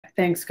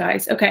thanks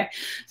guys. Okay,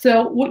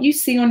 so what you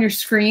see on your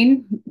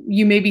screen,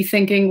 you may be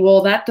thinking,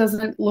 well, that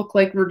doesn't look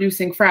like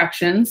reducing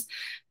fractions.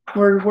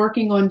 We're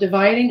working on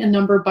dividing a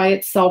number by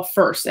itself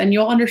first, and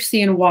you'll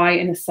understand why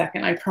in a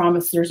second. I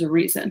promise there's a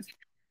reason.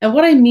 And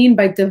what I mean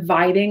by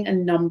dividing a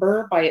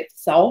number by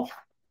itself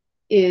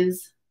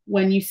is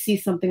when you see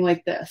something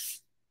like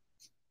this.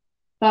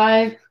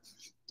 5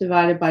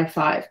 divided by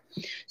 5.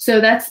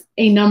 So that's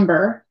a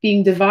number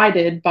being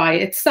divided by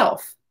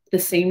itself, the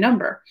same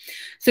number.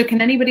 So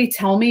can anybody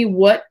tell me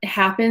what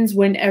happens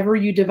whenever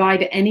you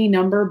divide any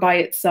number by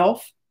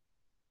itself?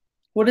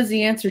 What is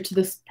the answer to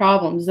this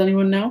problem? Does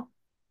anyone know?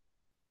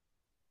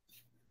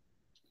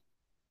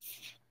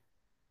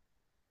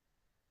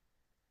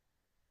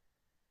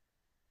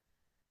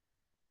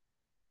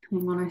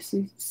 Hang on, I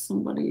see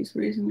somebody's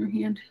raising their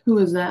hand. Who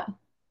is that?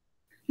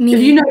 Me. If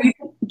you know,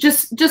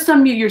 just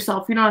unmute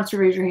yourself. You don't have to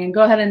raise your hand.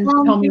 Go ahead and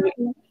tell me.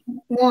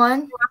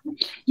 1.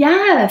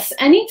 Yes.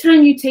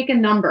 Anytime you take a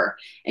number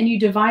and you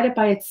divide it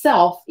by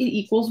itself, it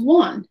equals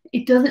 1.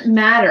 It doesn't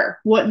matter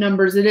what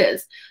numbers it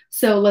is.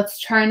 So let's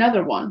try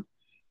another one.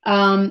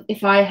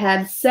 If I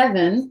had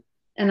 7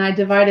 and I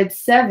divided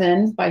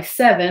 7 by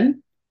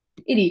 7,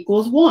 it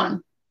equals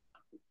 1.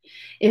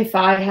 If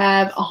I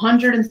have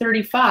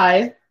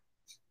 135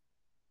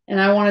 and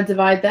I want to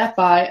divide that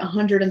by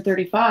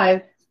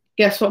 135,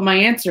 guess what my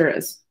answer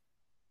is?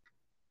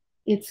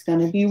 It's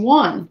going to be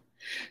 1.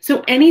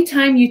 So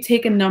anytime you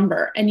take a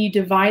number and you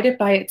divide it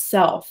by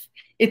itself,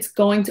 it's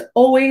going to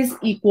always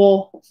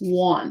equal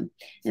 1.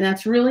 And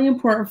that's really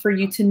important for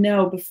you to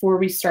know before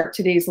we start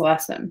today's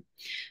lesson.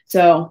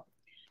 So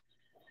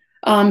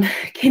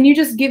can you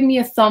just give me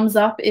a thumbs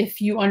up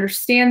if you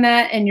understand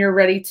that and you're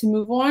ready to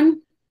move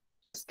on?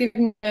 Just give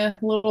me a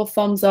little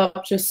thumbs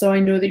up just so I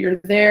know that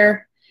you're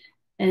there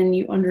and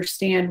you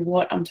understand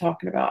what I'm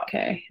talking about.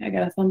 Okay, I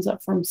got a thumbs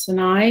up from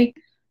Sinai.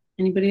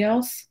 Anybody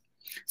else?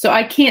 So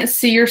I can't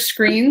see your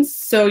screens,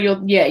 so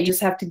you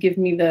just have to give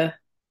me the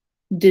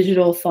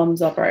digital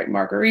thumbs up. All right,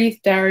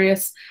 Marguerite,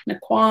 Darius,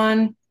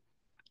 Naquan.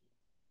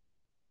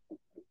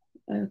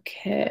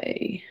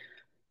 Okay.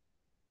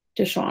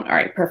 Deshawn. All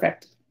right,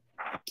 perfect.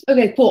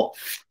 Okay, cool.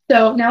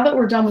 So now that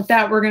we're done with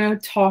that, we're going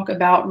to talk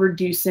about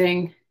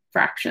reducing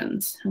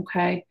fractions,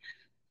 okay?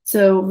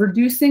 So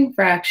reducing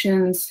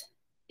fractions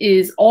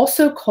is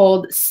also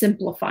called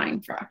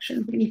simplifying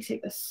fractions. Let me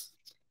take this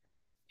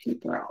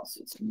paper out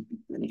so it's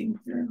reading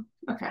through.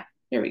 Okay,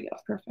 there we go.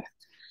 Perfect.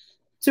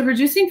 So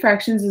reducing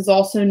fractions is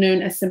also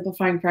known as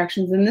simplifying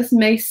fractions, and this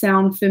may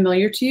sound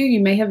familiar to you. You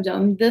may have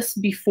done this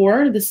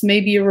before. This may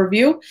be a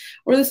review,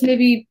 or this may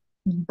be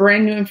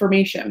brand new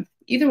information.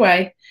 Either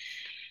way,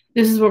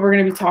 this is what we're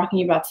going to be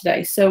talking about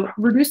today. So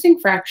reducing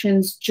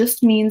fractions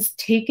just means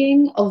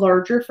taking a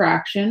larger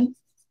fraction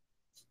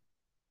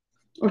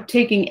or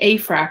taking a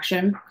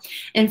fraction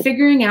and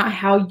figuring out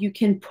how you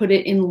can put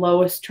it in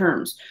lowest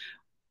terms.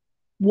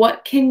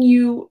 What can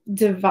you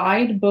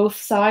divide both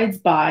sides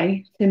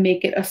by to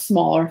make it a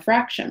smaller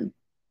fraction?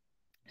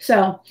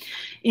 So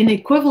in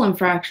equivalent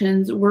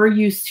fractions, we're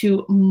used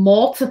to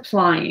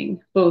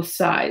multiplying both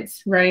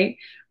sides, right?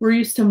 We're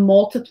used to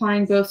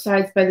multiplying both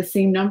sides by the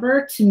same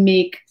number to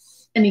make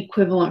an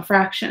equivalent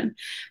fraction.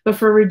 But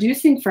for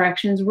reducing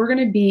fractions, we're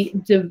going to be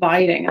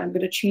dividing. I'm going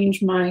to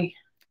change my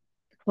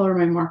color of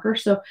my marker.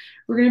 So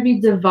we're going to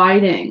be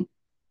dividing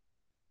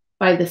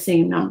by the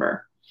same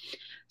number.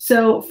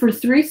 So for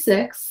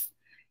 3/6,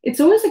 it's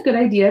always a good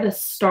idea to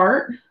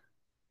start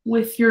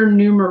with your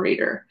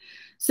numerator.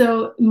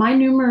 So my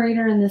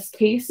numerator in this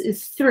case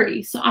is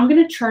 3. So I'm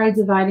going to try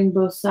dividing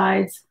both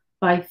sides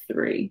by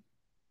 3.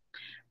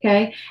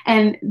 Okay.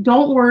 And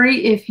don't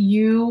worry if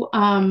you,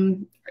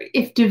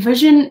 if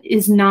division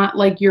is not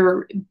like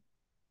your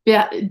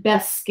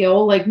best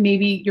skill, like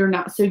maybe you're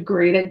not so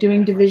great at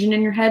doing division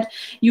in your head,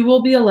 you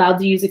will be allowed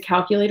to use a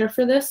calculator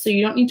for this. So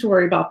you don't need to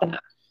worry about that.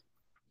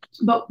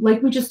 But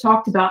like we just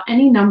talked about,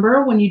 any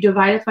number, when you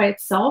divide it by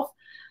itself,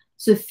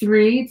 so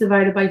 3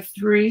 divided by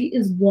 3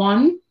 is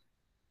 1,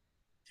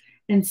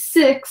 and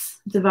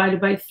 6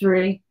 divided by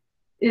 3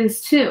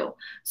 is 2.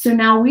 So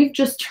now we've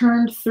just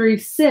turned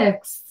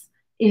 3/6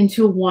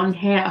 into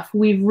 1/2.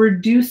 We've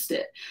reduced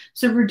it.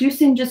 So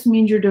reducing just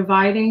means you're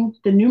dividing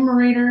the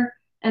numerator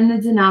and the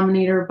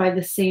denominator by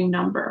the same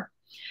number.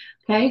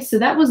 Okay, so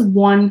that was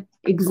one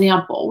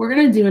example. We're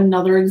going to do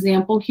another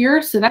example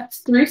here. So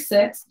that's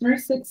 3/6.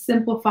 3/6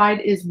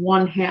 simplified is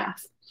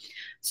 1/2.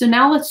 So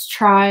now let's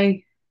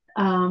try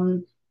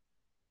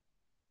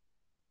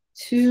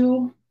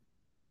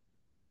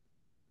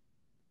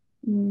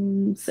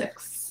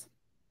 2/6.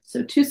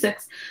 So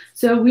 2/6.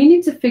 So we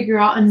need to figure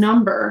out a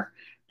number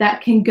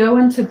that can go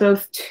into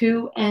both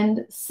 2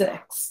 and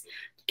 6.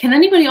 Can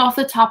anybody off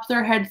the top of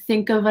their head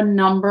think of a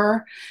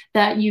number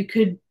that you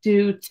could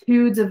do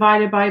 2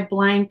 divided by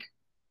blank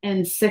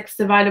and 6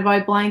 divided by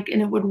blank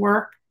and it would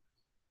work?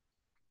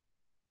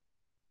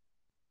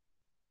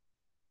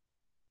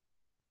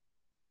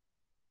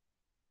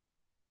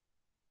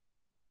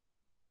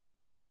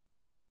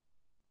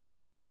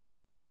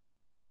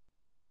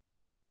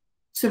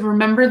 So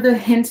remember the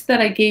hint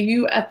that I gave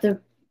you at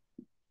the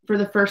for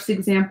the first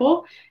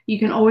example, you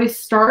can always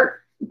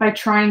start by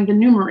trying the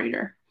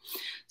numerator.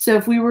 So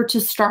if we were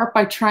to start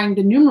by trying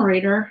the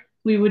numerator,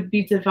 we would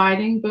be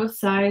dividing both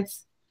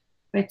sides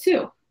by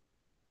 2.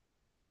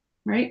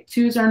 Right?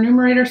 2 is our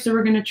numerator, so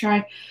we're going to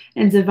try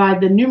and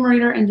divide the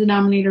numerator and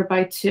denominator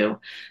by 2.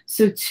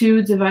 So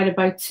 2 divided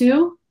by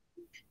 2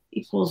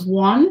 equals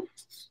 1,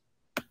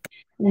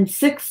 and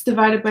 6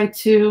 divided by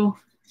 2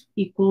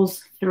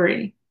 equals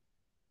 3.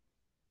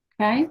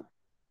 Okay?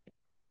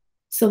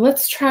 So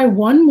let's try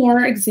one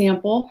more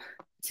example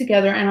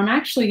together, and I'm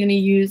actually going to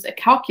use a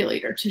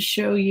calculator to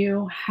show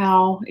you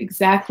how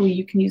exactly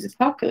you can use a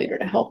calculator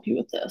to help you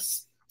with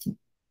this.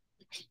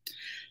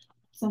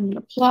 So I'm going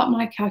to pull out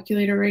my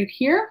calculator right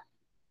here.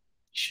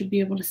 Should be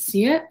able to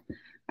see it.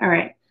 All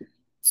right.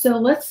 So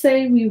let's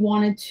say we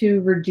wanted to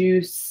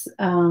reduce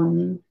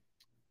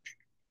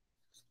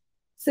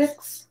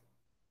 6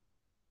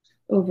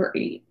 over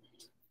 8.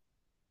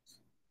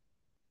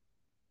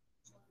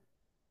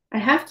 I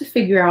have to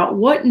figure out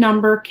what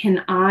number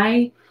can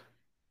I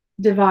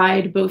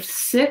divide both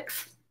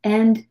 6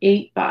 and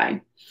 8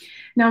 by.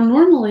 Now,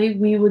 normally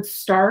we would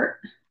start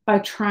by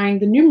trying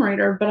the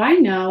numerator, but I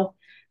know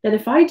that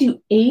if I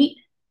do 8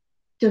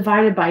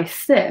 divided by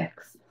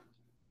 6,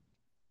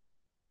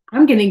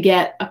 I'm going to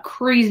get a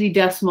crazy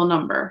decimal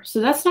number.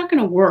 So that's not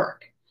going to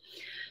work.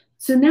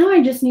 So now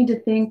I just need to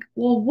think,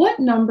 well, what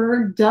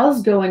number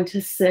does go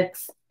into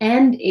 6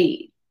 and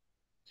 8?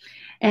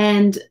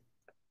 And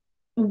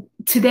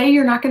today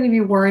you're not going to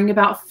be worrying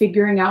about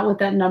figuring out what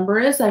that number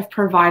is. I've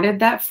provided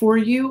that for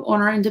you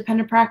on our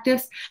independent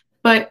practice.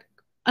 But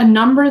a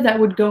number that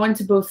would go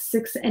into both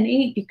 6 and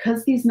 8,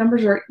 because these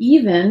numbers are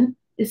even,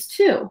 is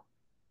 2.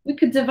 We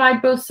could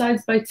divide both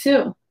sides by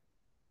 2,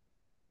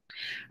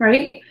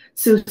 right?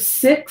 So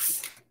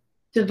 6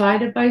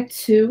 divided by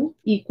 2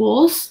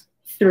 equals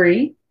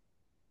 3.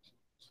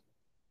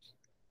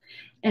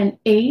 And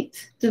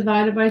 8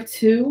 divided by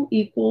 2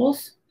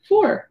 equals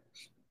 4.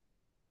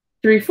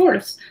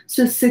 3/4.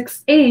 So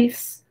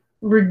 6/8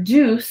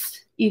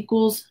 reduced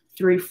equals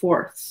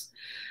 3/4.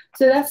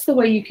 So that's the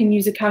way you can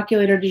use a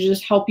calculator to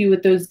just help you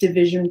with those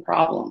division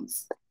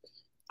problems.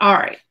 All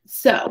right,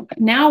 so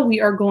now we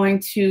are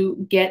going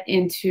to get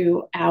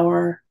into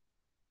our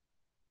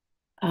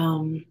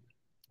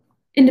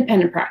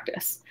independent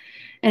practice.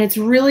 And it's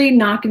really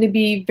not going to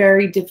be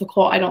very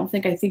difficult, I don't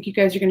think. I think you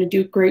guys are going to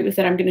do great with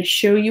it. I'm going to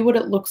show you what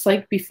it looks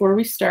like before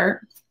we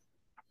start.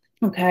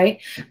 Okay,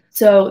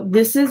 so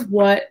this is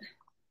what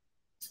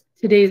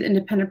today's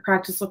independent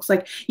practice looks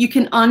like. You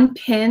can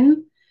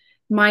unpin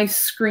my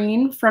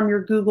screen from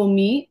your Google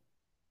Meet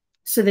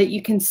so that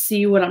you can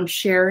see what I'm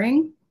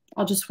sharing.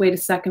 I'll just wait a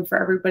second for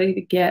everybody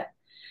to get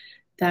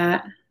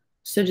that.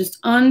 So just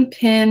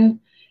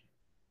unpin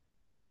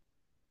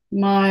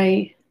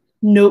my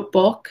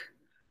notebook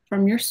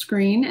from your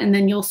screen, and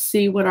then you'll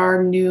see what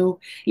our new,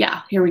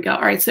 yeah, here we go.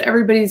 All right, so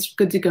everybody's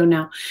good to go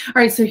now. All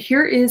right, so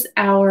here is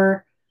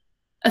our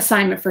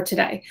assignment for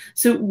today.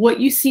 So what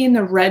you see in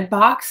the red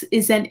box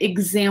is an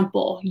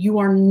example. You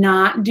are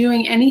not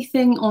doing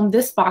anything on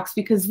this box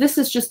because this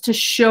is just to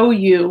show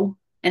you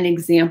an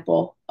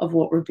example of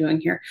what we're doing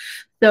here.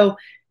 So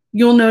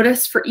you'll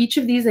notice for each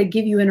of these, I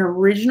give you an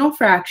original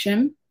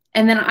fraction,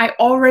 and then I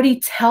already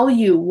tell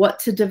you what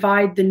to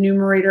divide the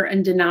numerator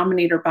and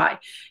denominator by.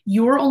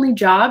 Your only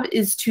job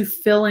is to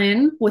fill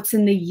in what's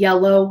in the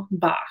yellow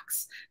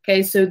box.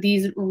 Okay, so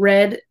these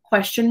red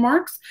question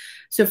marks.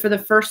 So for the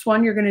first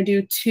one, you're going to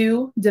do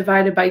 2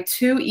 divided by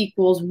 2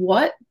 equals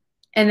what?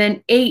 And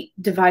then 8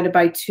 divided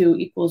by 2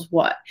 equals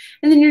what?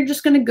 And then you're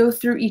just going to go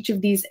through each of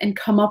these and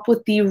come up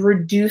with the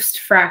reduced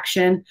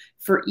fraction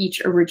for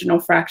each original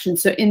fraction.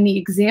 So in the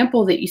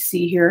example that you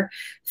see here,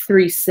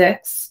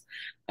 3/6,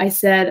 I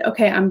said,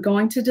 okay, I'm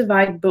going to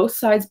divide both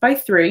sides by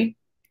 3.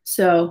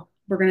 So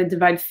we're going to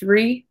divide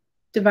 3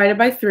 divided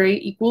by 3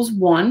 equals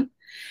 1.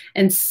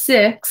 And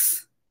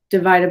 6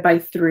 divided by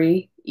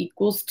 3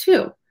 equals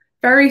 2.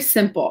 Very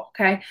simple,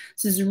 okay?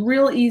 This is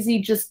real easy,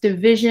 just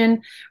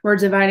division. We're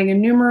dividing a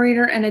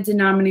numerator and a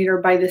denominator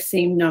by the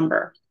same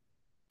number.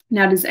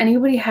 Now, does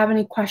anybody have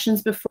any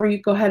questions before you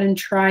go ahead and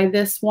try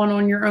this one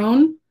on your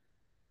own?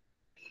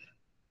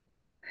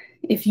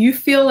 If you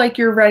feel like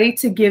you're ready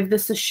to give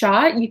this a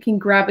shot, you can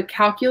grab a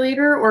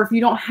calculator, or if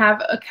you don't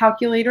have a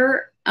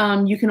calculator,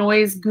 you can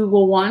always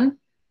Google one,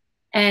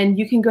 and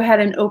you can go ahead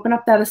and open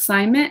up that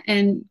assignment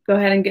and go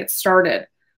ahead and get started.